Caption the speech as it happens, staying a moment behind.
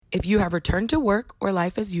If you have returned to work or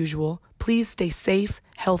life as usual, please stay safe,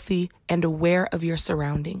 healthy, and aware of your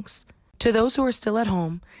surroundings. To those who are still at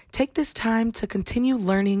home, take this time to continue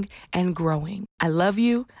learning and growing. I love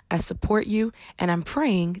you, I support you, and I'm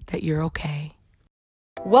praying that you're okay.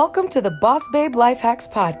 Welcome to the Boss Babe Life Hacks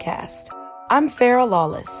Podcast. I'm Farrah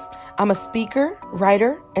Lawless. I'm a speaker,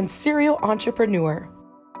 writer, and serial entrepreneur.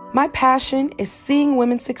 My passion is seeing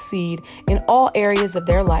women succeed in all areas of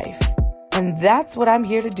their life. And that's what I'm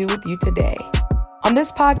here to do with you today. On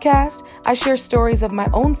this podcast, I share stories of my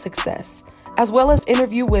own success, as well as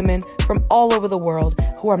interview women from all over the world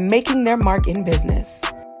who are making their mark in business.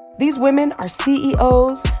 These women are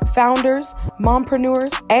CEOs, founders,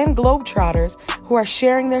 mompreneurs, and globetrotters who are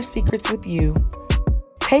sharing their secrets with you.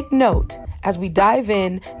 Take note as we dive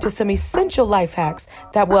in to some essential life hacks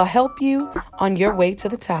that will help you on your way to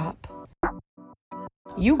the top.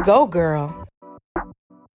 You go, girl.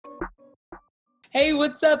 Hey,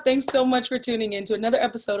 what's up? Thanks so much for tuning in to another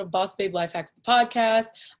episode of Boss Babe Life Hacks, the podcast.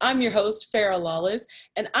 I'm your host, Farrah Lawless,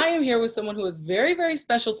 and I am here with someone who is very, very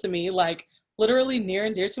special to me, like literally near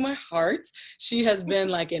and dear to my heart. She has been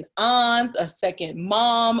like an aunt, a second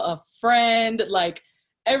mom, a friend, like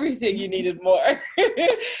everything you needed more.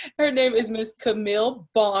 Her name is Miss Camille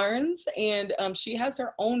Barnes, and she has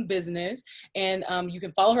her own business, and you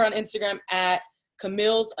can follow her on Instagram at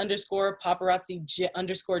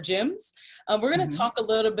Camille's_paparazzi_gyms. We're going to talk a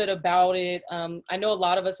little bit about it. I know a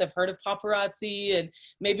lot of us have heard of paparazzi and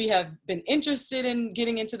maybe have been interested in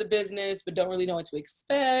getting into the business, but don't really know what to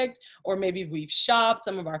expect. Or maybe we've shopped.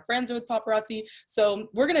 Some of our friends are with paparazzi. So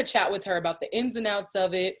we're going to chat with her about the ins and outs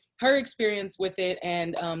of it, her experience with it,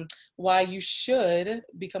 and why you should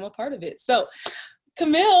become a part of it. So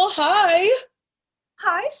Camille, hi.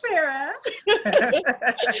 Hi, Farrah.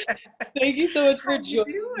 Thank you so much for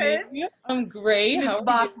joining me. I'm great. Miss How are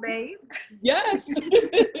Boss you? Babe? Yes.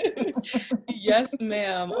 Yes,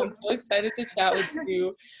 ma'am. I'm so excited to chat with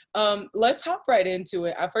you. Let's hop right into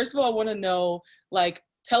it. First of all, I want to know,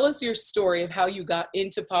 tell us your story of how you got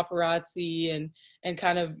into paparazzi and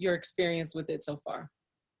kind of your experience with it so far.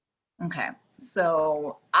 Okay.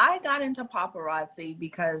 So I got into paparazzi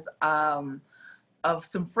because of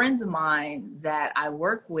some friends of mine that I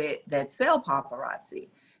work with that sell paparazzi.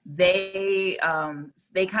 They kind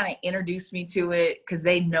of introduced me to it because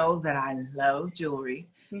they know that I love jewelry.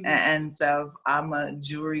 Mm-hmm. And so I'm a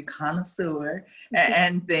jewelry connoisseur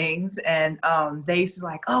and things. And they used to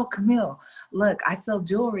like, oh, Camille, look, I sell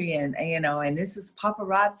jewelry and this is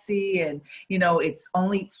paparazzi and, it's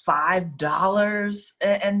only $5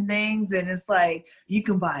 and things. And it's like, you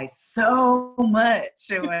can buy so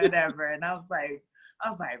much or whatever. And I was like,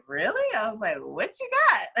 really? I was like, what you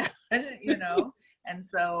got? And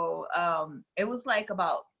so it was like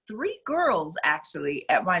about 3 girls actually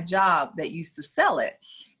at my job that used to sell it.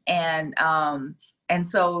 And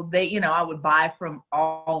so they, I would buy from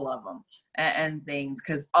all of them and things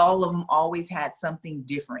because all of them always had something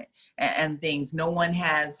different and things. No one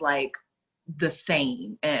has like the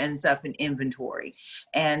same and stuff in inventory.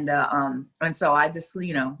 And so I just,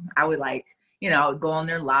 I would I would go on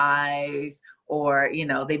their lives. Or,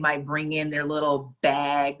 they might bring in their little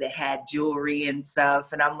bag that had jewelry and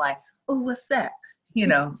stuff. And I'm like, oh, what's that?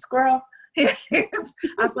 Squirrel. I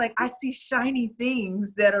was like, I see shiny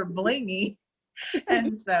things that are blingy.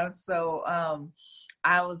 And so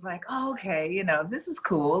I was like, oh, okay, this is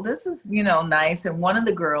cool. This is, nice. And one of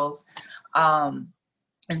the girls,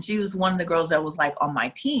 and she was one of the girls that was like on my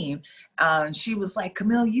team. She was like,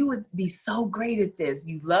 Camille, you would be so great at this.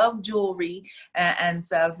 You love jewelry and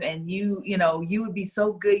stuff. And you would be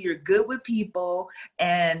so good. You're good with people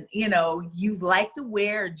and, you like to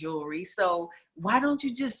wear jewelry. So why don't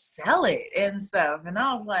you just sell it and stuff? And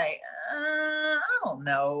I was like, I don't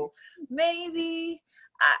know, maybe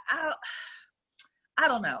I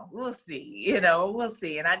don't know. We'll see, we'll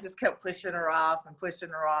see. And I just kept pushing her off and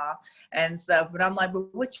stuff. But I'm like,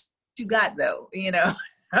 but what you got though?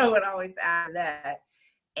 I would always ask that.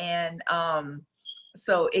 And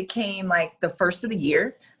so it came like the first of the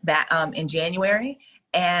year that in January.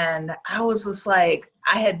 And I was just like,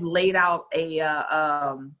 I had laid out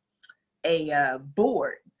a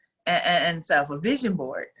board and stuff, a vision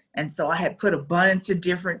board. And so I had put a bunch of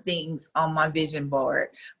different things on my vision board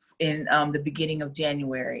in the beginning of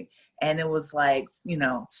January. And it was like,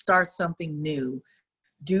 start something new,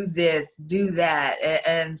 do this, do that,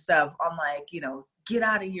 and stuff. I'm like, get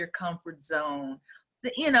out of your comfort zone.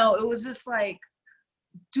 It was just like,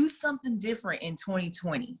 do something different in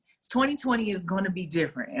 2020. 2020 is going to be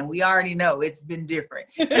different. And we already know it's been different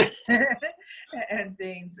and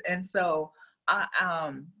things. And so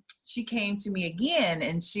she came to me again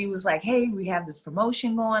and she was like, hey, we have this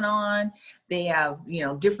promotion going on. They have,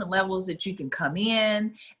 different levels that you can come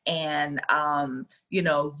in, and,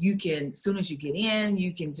 you can, as soon as you get in,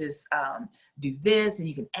 you can just do this, and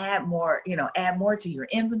you can add more to your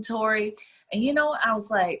inventory. And, I was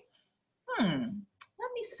like, let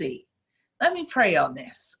me see. Let me pray on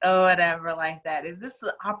this or whatever like that. Is this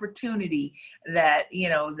an opportunity that,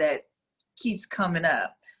 that keeps coming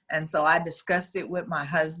up? And so I discussed it with my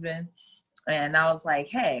husband, and I was like,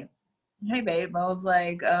 hey babe, I was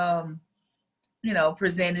like,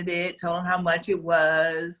 presented it, told him how much it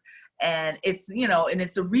was. And it's, and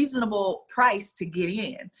it's a reasonable price to get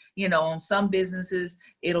in. On some businesses,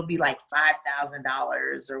 it'll be like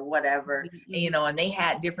 $5,000 or whatever, and they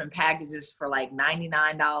had different packages for like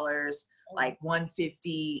 $99, like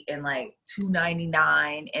 $150, and like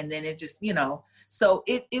 $299. And then it just, so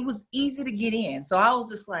it was easy to get in. So I was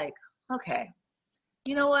just like, okay,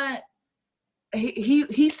 you know what?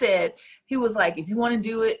 He said, he was like, if you want to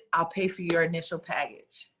do it, I'll pay for your initial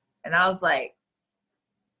package. And I was like,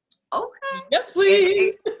 okay. Yes,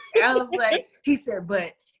 please. And I was like, he said,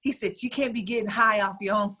 you can't be getting high off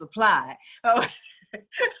your own supply.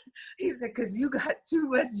 He said, because you got too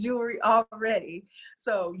much jewelry already.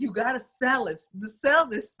 So you got to sell this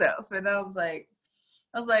stuff. And I was like,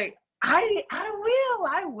 I will.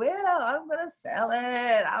 I'm going to sell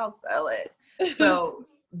it. I'll sell it. So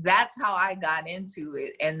that's how I got into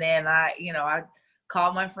it. And then I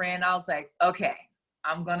called my friend. I was like, okay,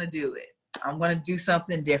 I'm going to do it. I'm going to do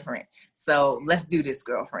something different. So let's do this,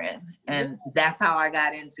 girlfriend. And that's how I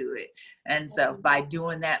got into it. And so by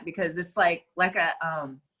doing that, because it's like I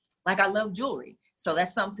love jewelry. So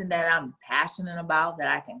that's something that I'm passionate about, that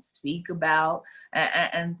I can speak about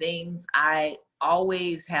and things. I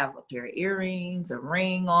always have a pair of earrings, a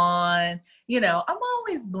ring on, I'm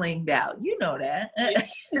always blinged out. You know that.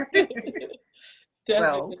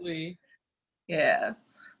 Definitely. So, yeah.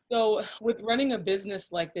 So with running a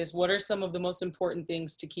business like this, what are some of the most important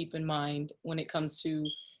things to keep in mind when it comes to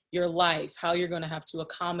your life, how you're going to have to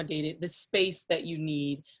accommodate it, the space that you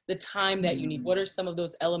need, the time that you need? What are some of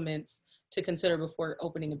those elements to consider before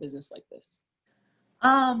opening a business like this?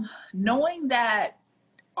 Knowing that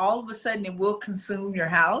all of a sudden it will consume your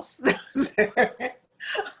house. It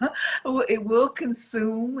will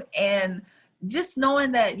consume, and just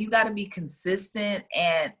knowing that you got to be consistent,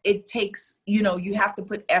 and it takes, you have to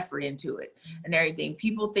put effort into it and everything.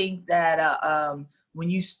 People think that when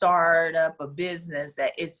you start up a business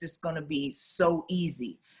that it's just going to be so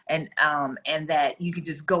easy, and that you could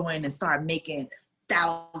just go in and start making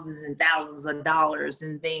thousands and thousands of dollars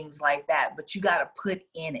and things like that. But you got to put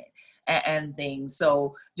in it and things.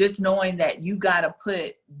 So just knowing that you got to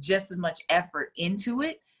put just as much effort into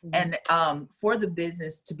it, and for the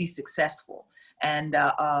business to be successful. And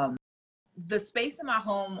the space in my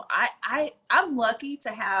home, I'm lucky to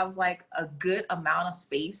have like a good amount of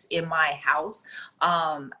space in my house.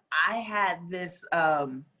 I had this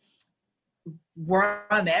where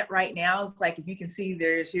I'm at right now, it's like, if you can see,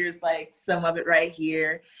 here's like some of it right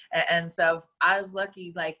here. And so I was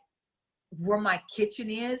lucky, like where my kitchen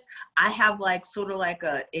is, I have like sort of like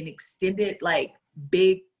an extended, like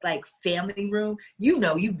big, like family room.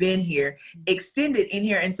 You've been here, extended in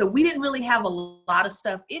here. And so we didn't really have a lot of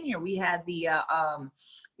stuff in here. We had the,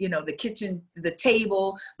 the kitchen, the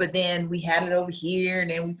table, but then we had it over here, and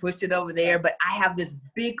then we pushed it over there. But I have this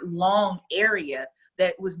big, long area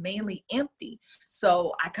that was mainly empty.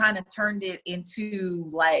 So I kind of turned it into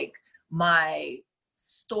like my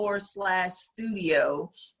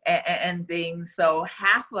store/studio and things. So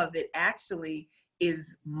half of it actually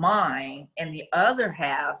is mine, and the other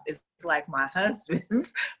half is like my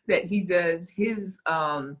husband's, that he does his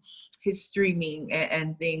streaming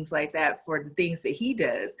and things like that for the things that he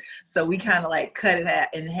does. So we kind of like cut it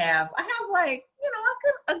in half. I have like,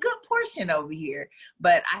 a good portion over here,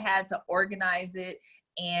 but I had to organize it.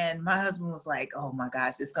 And my husband was like, oh my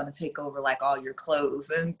gosh, it's going to take over like all your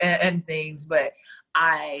clothes and things. But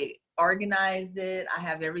I organized it. I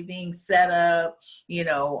have everything set up.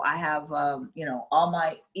 I have, all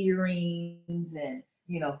my earrings and,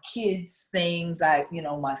 kids things.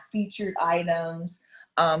 My featured items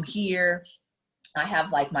here. I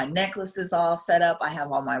have like my necklaces all set up. I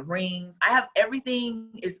have all my rings. I have everything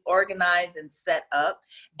is organized and set up.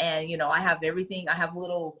 And, I have everything. I have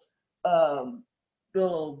little, what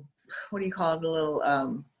do you call it? The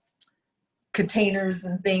little, containers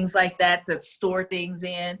and things like that to store things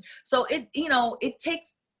in. So it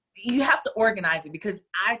takes, you have to organize it, because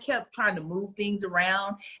I kept trying to move things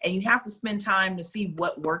around, and you have to spend time to see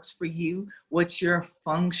what works for you, what's your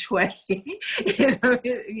feng shui,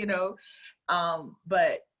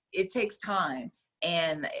 but it takes time.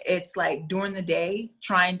 And it's like during the day,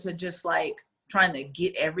 trying to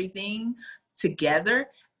get everything together.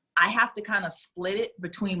 I have to kind of split it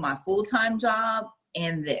between my full-time job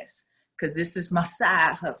and this, because this is my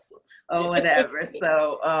side hustle or whatever.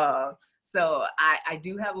 So I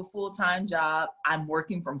do have a full-time job. I'm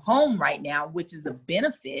working from home right now, which is a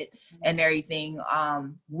benefit and everything,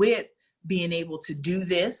 with being able to do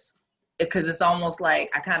this, because it's almost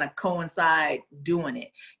like I kind of coincide doing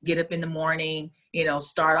it. Get up in the morning,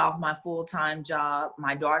 start off my full-time job.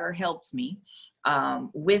 My daughter helps me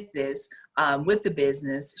with this, with the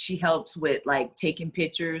business. She helps with like taking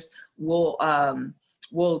pictures. We'll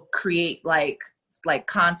create like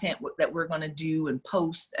content that we're going to do and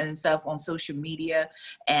post and stuff on social media.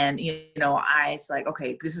 And, it's like,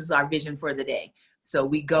 okay, this is our vision for the day. So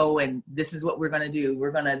we go and this is what we're going to do.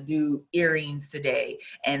 We're going to do earrings today.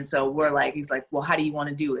 And so he's like, well, how do you want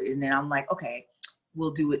to do it? And then I'm like, okay,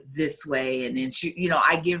 we'll do it this way. And then she,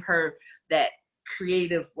 I give her that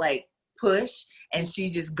creative like push, and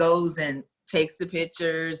she just goes and takes the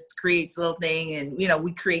pictures, creates a little thing. And,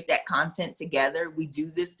 we create that content together. We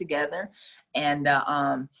do this together. And,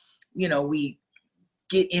 we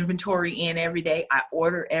get inventory in every day. I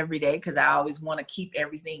order every day because I always want to keep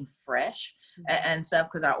everything fresh and stuff,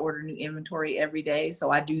 because I order new inventory every day.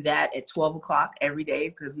 So I do that at 12 o'clock every day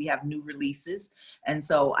because we have new releases. And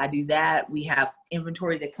so I do that. We have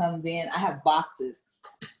inventory that comes in. I have boxes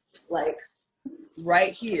like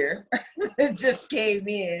right here it just came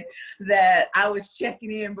in that I was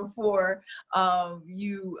checking in before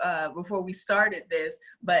before we started this,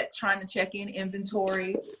 but trying to check in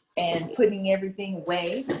inventory and putting everything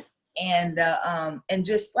away, and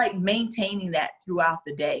just like maintaining that throughout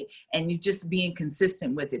the day, and you just being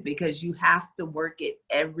consistent with it, because you have to work it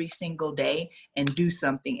every single day and do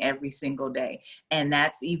something every single day. And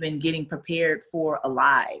that's even getting prepared for a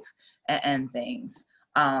live and things.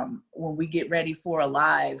 When we get ready for a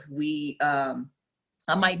live,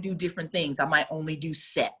 I might do different things. I might only do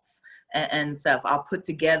sets and stuff. I'll put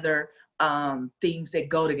together things that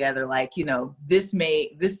go together, like, this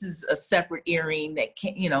is a separate earring that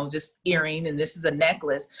can, just earring, and this is a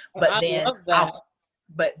necklace, but then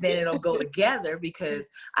it'll go together because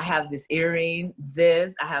I have this earring,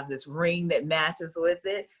 I have this ring that matches with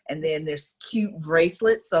it, and then there's cute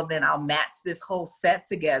bracelets. So then I'll match this whole set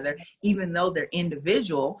together, even though they're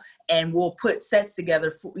individual, and we'll put sets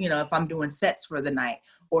together for, if I'm doing sets for the night,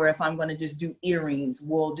 or if I'm going to just do earrings,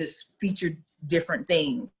 we'll just feature different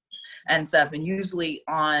things and stuff. And usually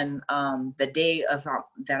on the day of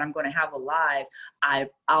that I'm going to have a live,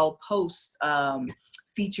 I'll post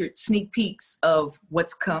featured sneak peeks of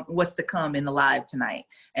what's to come in the live tonight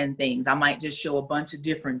and things. I might just show a bunch of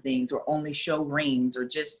different things, or only show rings, or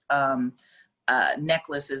just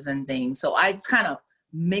necklaces and things. So I kind of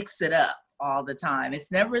mix it up all the time.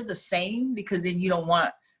 It's never the same, because then you don't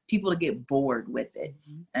want people to get bored with it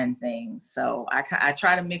and things. So I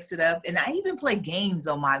try to mix it up, and I even play games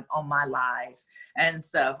on my lives and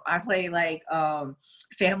stuff. I play like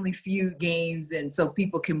Family Feud games, and so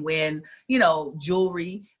people can win,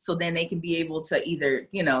 jewelry. So then they can be able to either,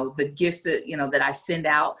 the gifts that, that I send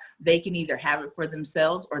out, they can either have it for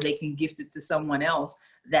themselves, or they can gift it to someone else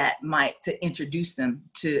that might, to introduce them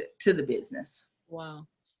to the business. Wow.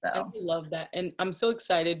 I love that. And I'm so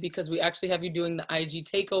excited because we actually have you doing the IG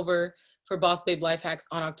takeover for Boss Babe Life Hacks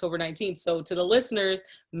on October 19th. So to the listeners,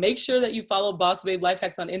 make sure that you follow Boss Babe Life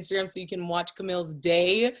Hacks on Instagram so you can watch Camille's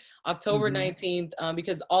day, October 19th,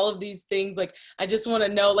 because all of these things, like, I just want to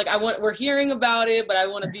know, like, we're hearing about it, but I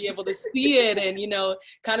want to be able to see it and,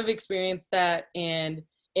 kind of experience that and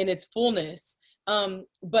in its fullness.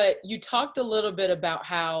 But you talked a little bit about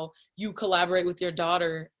how you collaborate with your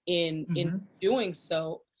daughter in doing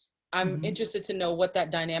so. I'm interested to know what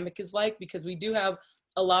that dynamic is like, because we do have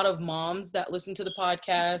a lot of moms that listen to the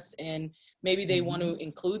podcast, and maybe they want to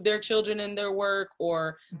include their children in their work,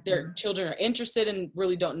 or their children are interested and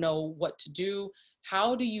really don't know what to do.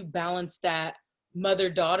 How do you balance that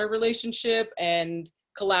mother-daughter relationship and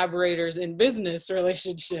collaborators in business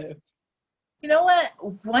relationship? You know what?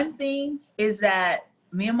 One thing is that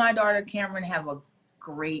me and my daughter Cameron have a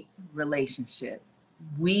great relationship.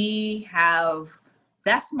 We have,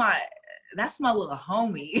 that's my little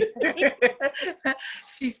homie.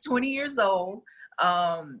 She's 20 years old.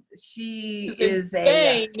 She is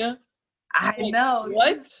I know.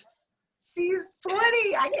 What? She's 20.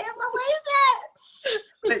 I can't believe that.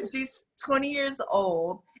 But she's 20 years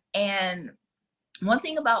old. And one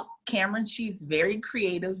thing about Cameron, she's very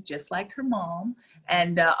creative, just like her mom.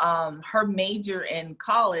 And her major in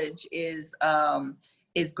college is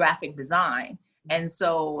graphic design. And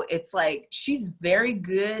so it's like, she's very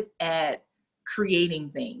good at creating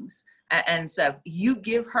things and stuff. You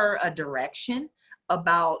give her a direction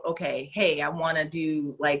about, okay, hey, I want to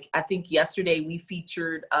do, like, I think yesterday we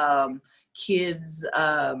featured kids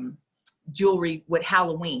jewelry with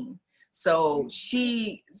Halloween. So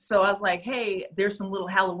I was like, hey, there's some little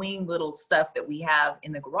Halloween little stuff that we have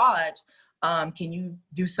in the garage. Can you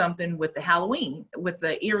do something with the Halloween, with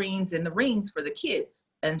the earrings and the rings for the kids?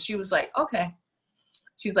 And she was like, okay.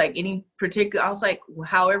 She's like, any particular, I was like, well,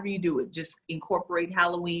 however you do it, just incorporate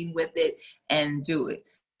Halloween with it and do it.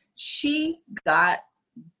 She got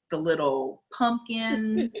the little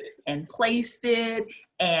pumpkins and placed it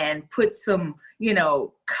and put some,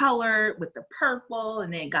 color with the purple,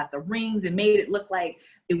 and then got the rings and made it look like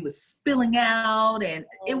it was spilling out. And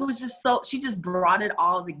it was just she just brought it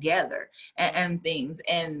all together and things.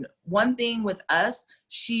 And one thing with us,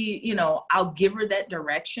 she, I'll give her that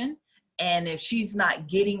direction. And if she's not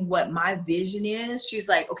getting what my vision is, she's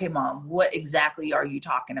like, okay, Mom, what exactly are you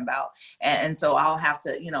talking about? And so I'll have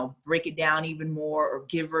to, break it down even more, or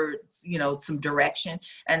give her, some direction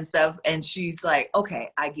and stuff. And she's like, okay,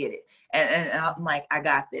 I get it. And I'm like, I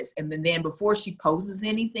got this. And then before she poses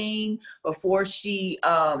anything, before she,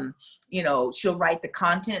 she'll write the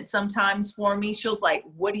content sometimes for me. She'll like,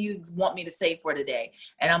 what do you want me to say for today?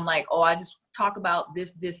 And I'm like, oh, I just talk about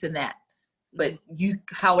this, this, and that. But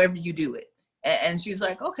however you do it. And she's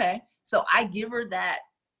like, okay. So I give her that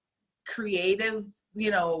creative,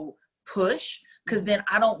 push, because then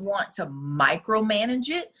I don't want to micromanage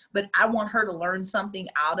it, but I want her to learn something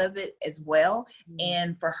out of it as well.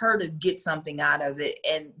 And for her to get something out of it,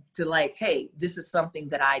 and to like, hey, this is something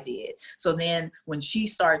that I did. So then when she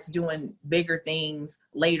starts doing bigger things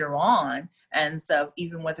later on and stuff,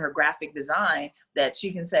 even with her graphic design, that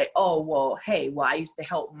she can say, oh, well, hey, I used to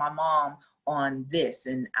help my mom on this,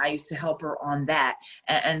 and I used to help her on that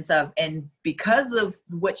and stuff. And because of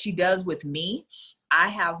what she does with me, I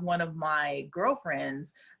have one of my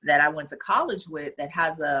girlfriends that I went to college with that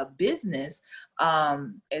has a business.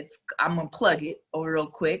 I'm gonna plug it real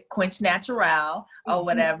quick, Quench Natural or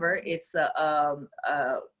whatever. It's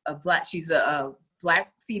she's a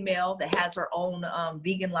Black female that has her own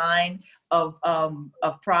vegan line of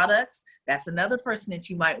products. That's another person that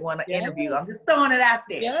you might want to interview. I'm just throwing it out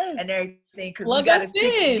there and everything, because we got to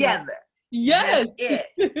stick together. Yes. That's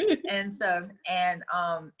it. And so,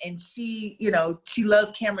 and she, she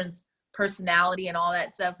loves Cameron's personality and all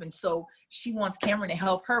that stuff. And so she wants Cameron to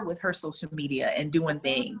help her with her social media and doing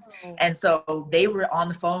things. And so they were on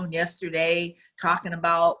the phone yesterday talking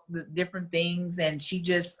about the different things. And she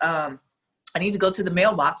just, I need to go to the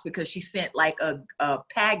mailbox because she sent like a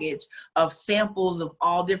package of samples of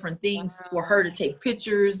all different things for her to take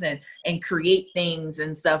pictures and create things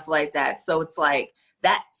and stuff like that. So it's like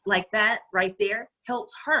that right there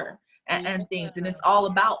helps her and things. And it's all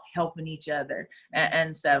about helping each other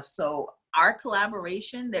and stuff. So our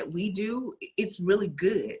collaboration that we do, it's really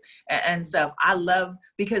good and stuff. I love,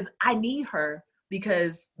 because I need her,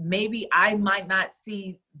 because maybe I might not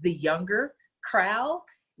see the younger crowd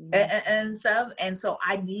and stuff. And so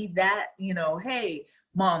I need that, hey,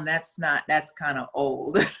 Mom, that's kind of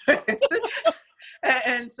old.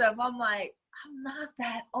 And so I'm like, I'm not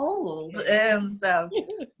that old and stuff.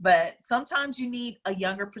 But sometimes you need a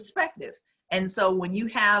younger perspective. And so when you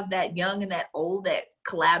have that young and that old that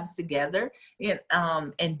collabs together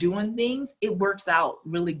and doing things, it works out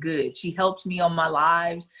really good. She helps me on my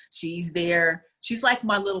lives. She's there. She's like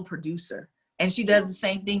my little producer. And she does the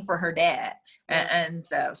same thing for her dad and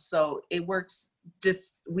stuff. So it works.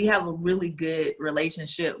 We have a really good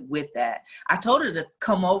relationship with that. I told her to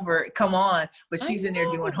come on, but she's in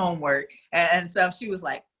there doing homework and stuff. She was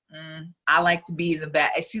like, I like to be in the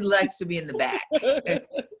back. She likes to be in the back.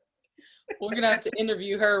 We're going to have to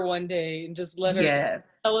interview her one day and just let her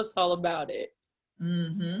tell us all about it.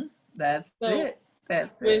 Mm-hmm. That's it.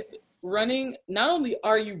 Running, not only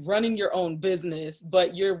are you running your own business,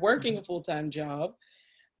 but you're working a full-time job.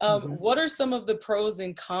 What are some of the pros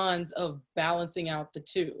and cons of balancing out the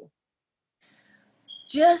two?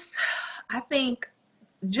 I think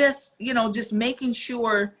just making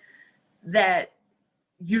sure that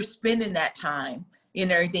you're spending that time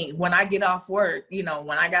and everything. When I get off work, when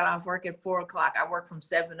I got off work at 4:00, I work from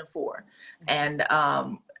 7 to 4, and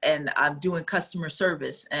I'm doing customer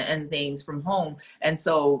service and things from home. And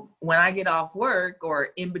so when I get off work or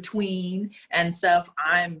in between and stuff,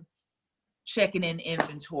 I'm checking in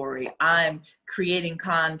inventory. I'm creating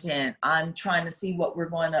content. I'm trying to see what we're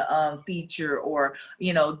going to feature, or,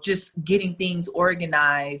 you know, just getting things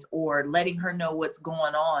organized or letting her know what's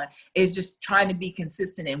going on. Is just trying to be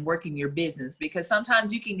consistent in working your business, because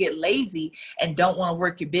sometimes you can get lazy and don't want to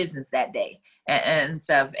work your business that day and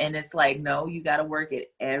stuff. And it's like, no, you got to work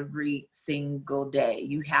it every single day.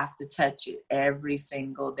 You have to touch it every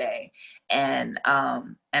single day. And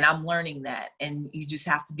I'm learning that, and you just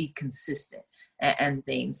have to be consistent and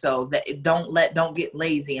things. So that don't get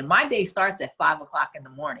lazy. And my day starts at 5 o'clock in the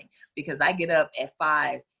morning, because I get up at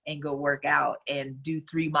 5 and go work out and do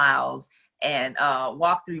 3 miles and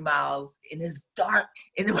walk 3 miles, and it's dark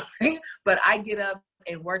in the morning, but I get up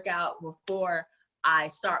and work out before I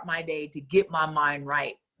start my day to get my mind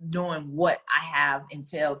right, knowing what I have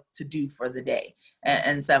entailed to do for the day.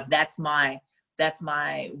 And so that's my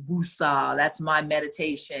woosah, that's my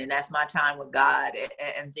meditation, that's my time with God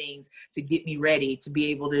and things to get me ready to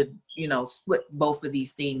be able to, you know, split both of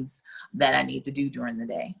these things that I need to do during the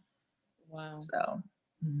day. Wow. So,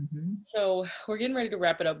 So we're getting ready to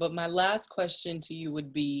wrap it up, but my last question to you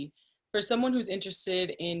would be, for someone who's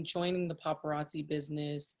interested in joining the paparazzi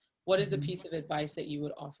business, what is a piece of advice that you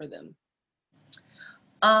would offer them?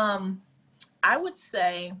 I would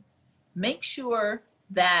say, make sure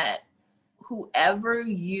that whoever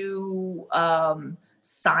you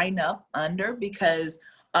sign up under, because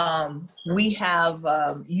we have,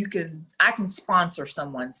 I can sponsor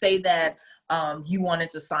someone. Say that you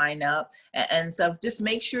wanted to sign up, and so just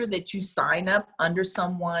make sure that you sign up under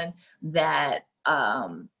someone that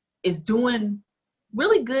is doing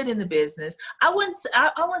really good in the business. I wouldn't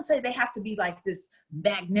say they have to be like this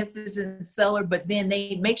magnificent seller, but then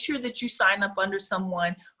they make sure that you sign up under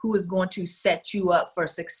someone who is going to set you up for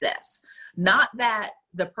success. Not that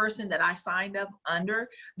the person that I signed up under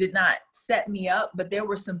did not set me up, but there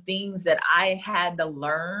were some things that I had to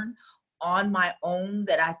learn on my own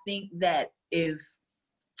that I think that if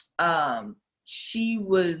she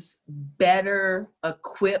was better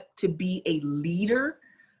equipped to be a leader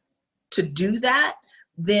to do that,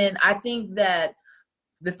 then I think that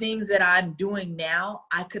the things that I'm doing now,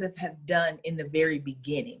 I could have done in the very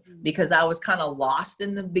beginning, because I was kind of lost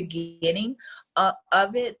in the beginning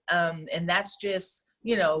of it. And that's just,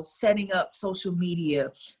 you know, setting up social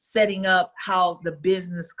media, setting up how the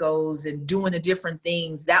business goes and doing the different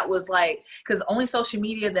things. That was like, because only social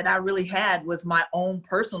media that I really had was my own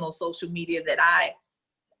personal social media that I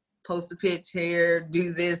post a pitch here,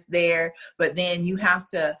 do this there. But then you have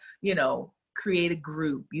to, you know, create a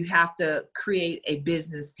group. You have to create a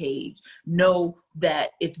business page. Know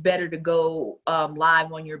that it's better to go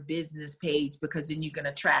live on your business page, because then you can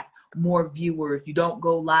attract more viewers. You don't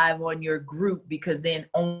go live on your group, because then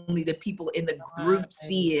only the people in the group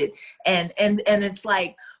see it. And it's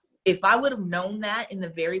like, if I would have known that in the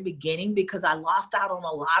very beginning, because I lost out on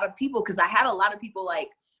a lot of people, because I had a lot of people like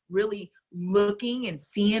really looking and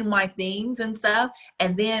seeing my things and stuff.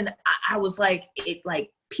 And then I was like, it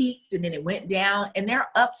like peaked and then it went down, and there are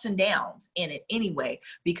ups and downs in it anyway,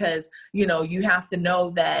 because, you know, you have to know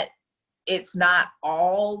that it's not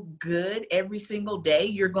all good every single day.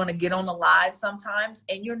 You're going to get on the live sometimes,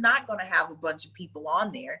 and you're not going to have a bunch of people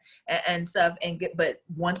on there and stuff. But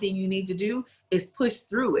one thing you need to do is push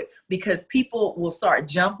through it, because people will start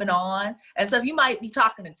jumping on and stuff. You might be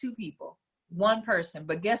talking to 2 people, 1 person,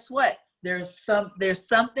 but guess what? There's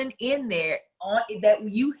something in there that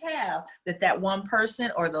you have that 1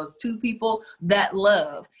 person or those 2 people that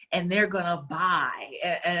love, and they're gonna buy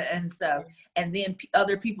and stuff, and then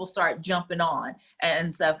other people start jumping on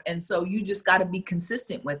and stuff. And so you just got to be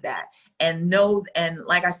consistent with that, and know, and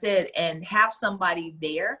like I said, and have somebody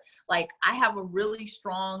there. Like, I have a really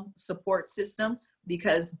strong support system,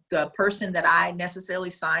 because the person that I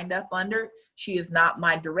necessarily signed up under, she is not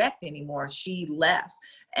my direct anymore. She left.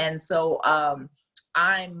 And so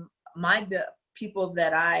people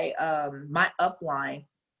that my upline,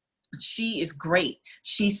 she is great.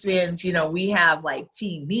 She spends, you know, we have like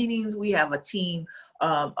team meetings. We have a team,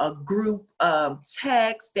 a group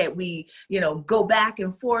text that we, you know, go back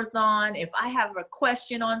and forth on. If I have a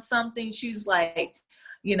question on something, she's like,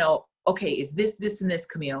 you know, okay, is this, and this,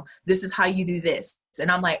 Camille? This is how you do this. And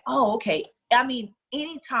I'm like, oh, okay. I mean,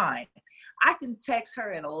 anytime. I can text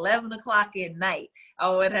her at 11 o'clock at night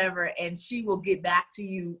or whatever, and she will get back to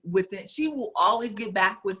you she will always get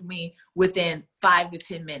back with me within 5 to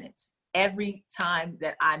 10 minutes. every time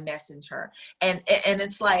that I message her. And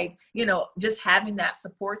it's like, you know, just having that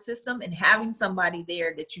support system and having somebody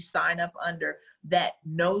there that you sign up under that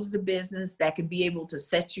knows the business, that can be able to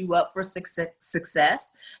set you up for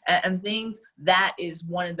success and things, that is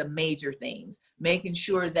one of the major things. Making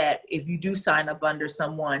sure that if you do sign up under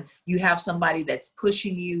someone, you have somebody that's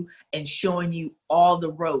pushing you and showing you all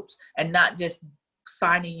the ropes, and not just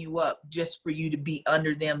signing you up just for you to be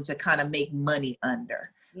under them to kind of make money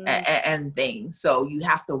under. And things. So you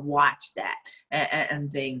have to watch that and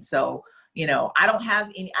things. So, you know, I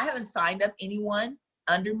haven't signed up anyone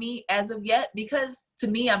under me as of yet, because to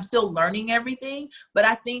me, I'm still learning everything, but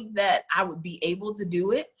I think that I would be able to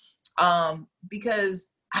do it because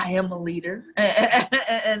I am a leader.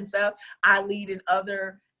 And so I lead in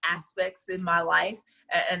other aspects in my life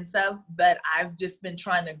and stuff, but I've just been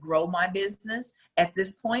trying to grow my business at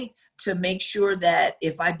this point to make sure that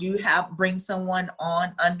if I do bring someone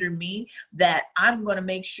on under me, that I'm going to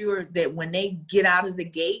make sure that when they get out of the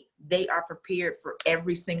gate, they are prepared for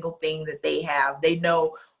every single thing that they have. They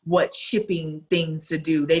know what shipping things to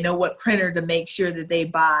do. They know what printer to make sure that they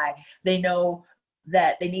buy. They know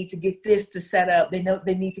that they need to get this to set up. They know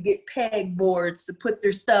they need to get peg boards to put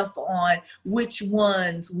their stuff on, which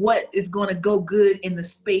ones, what is going to go good in the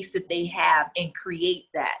space that they have, and create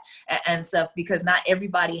that and stuff, because not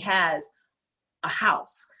everybody has a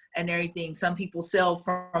house and everything. Some people sell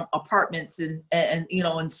from apartments and you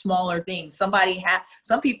know, and smaller things.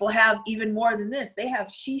 Some people have even more than this. They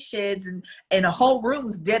have she sheds and a whole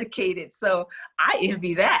room's dedicated. So I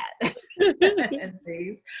envy that and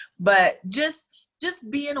things. But just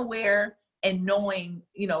being aware and knowing,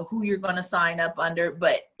 you know, who you're going to sign up under.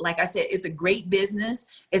 But like I said, it's a great business.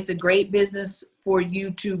 It's a great business for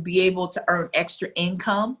you to be able to earn extra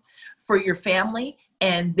income for your family.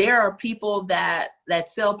 And there are people that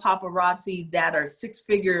sell paparazzi that are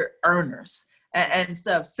six-figure earners and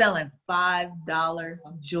stuff, selling $5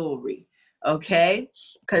 jewelry. Okay.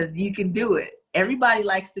 Because you can do it. Everybody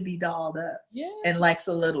likes to be dolled up and likes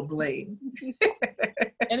a little bling.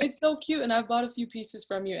 And it's so cute. And I bought a few pieces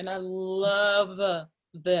from you and I love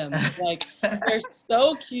them. Like, they're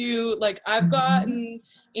so cute. Like, I've gotten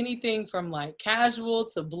anything from like casual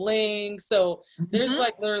to bling. So there's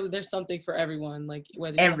like literally there's something for everyone. Like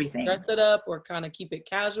whether you dress it up or kind of keep it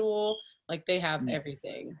casual, like they have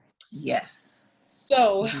everything. Yes.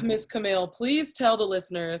 So, Ms. Camille, please tell the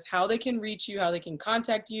listeners how they can reach you, how they can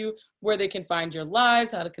contact you, where they can find your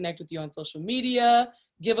lives, how to connect with you on social media.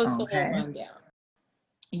 Give us the whole rundown.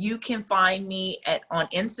 You can find me on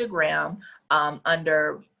Instagram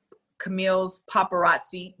under Camille's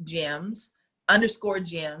Paparazzi Gems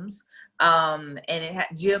 _gems. And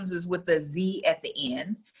Gems is with the Z at the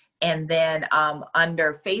end. And then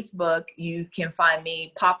under Facebook, you can find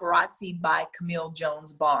me Paparazzi by Camille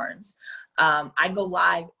Jones Barnes. I go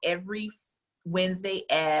live every Wednesday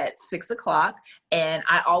at 6:00, and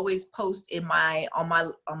I always post on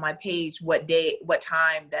my page what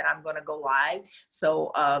time that I'm going to go live.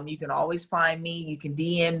 So you can always find me. You can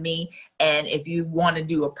DM me, and if you want to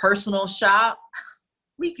do a personal shop,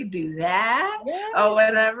 we could do that or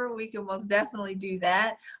whatever. We can most definitely do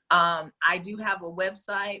that. I do have a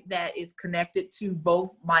website that is connected to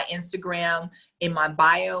both my Instagram in my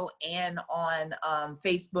bio and on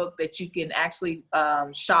Facebook that you can actually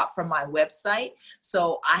shop from my website.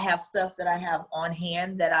 So I have stuff that I have on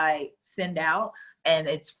hand that I send out, and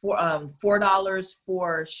it's $4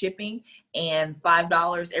 for shipping and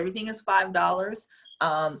 $5. Everything is $5.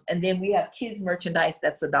 And then we have kids merchandise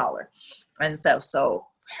that's $1. And so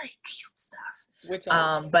very cute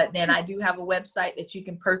stuff. But then I do have a website that you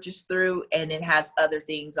can purchase through, and it has other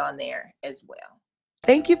things on there as well.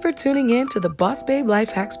 Thank you for tuning in to the Boss Babe Life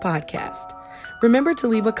Hacks podcast. Remember to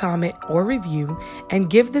leave a comment or review and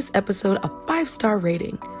give this episode a 5-star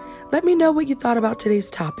rating. Let me know what you thought about today's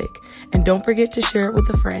topic, and don't forget to share it with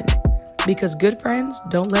a friend, because good friends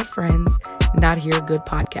don't let friends not hear good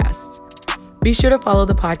podcasts. Be sure to follow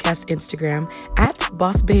the podcast Instagram at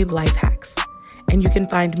Boss Babe Life Hacks. And you can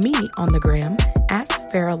find me on the gram at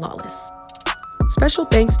Farrah Lawless. Special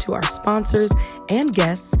thanks to our sponsors and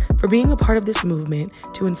guests for being a part of this movement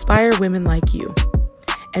to inspire women like you.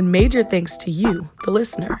 And major thanks to you, the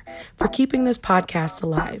listener, for keeping this podcast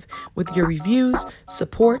alive with your reviews,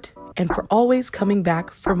 support, and for always coming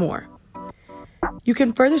back for more. You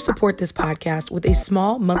can further support this podcast with a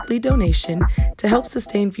small monthly donation to help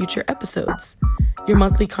sustain future episodes. Your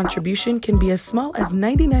monthly contribution can be as small as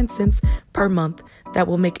 99 cents per month that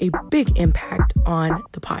will make a big impact on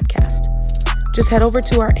the podcast. Just head over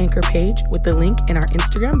to our Anchor page with the link in our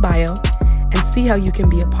Instagram bio and see how you can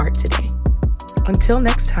be a part today. Until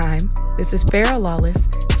next time, this is Farrah Lawless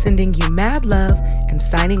sending you mad love and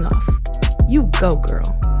signing off. You go,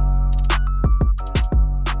 girl.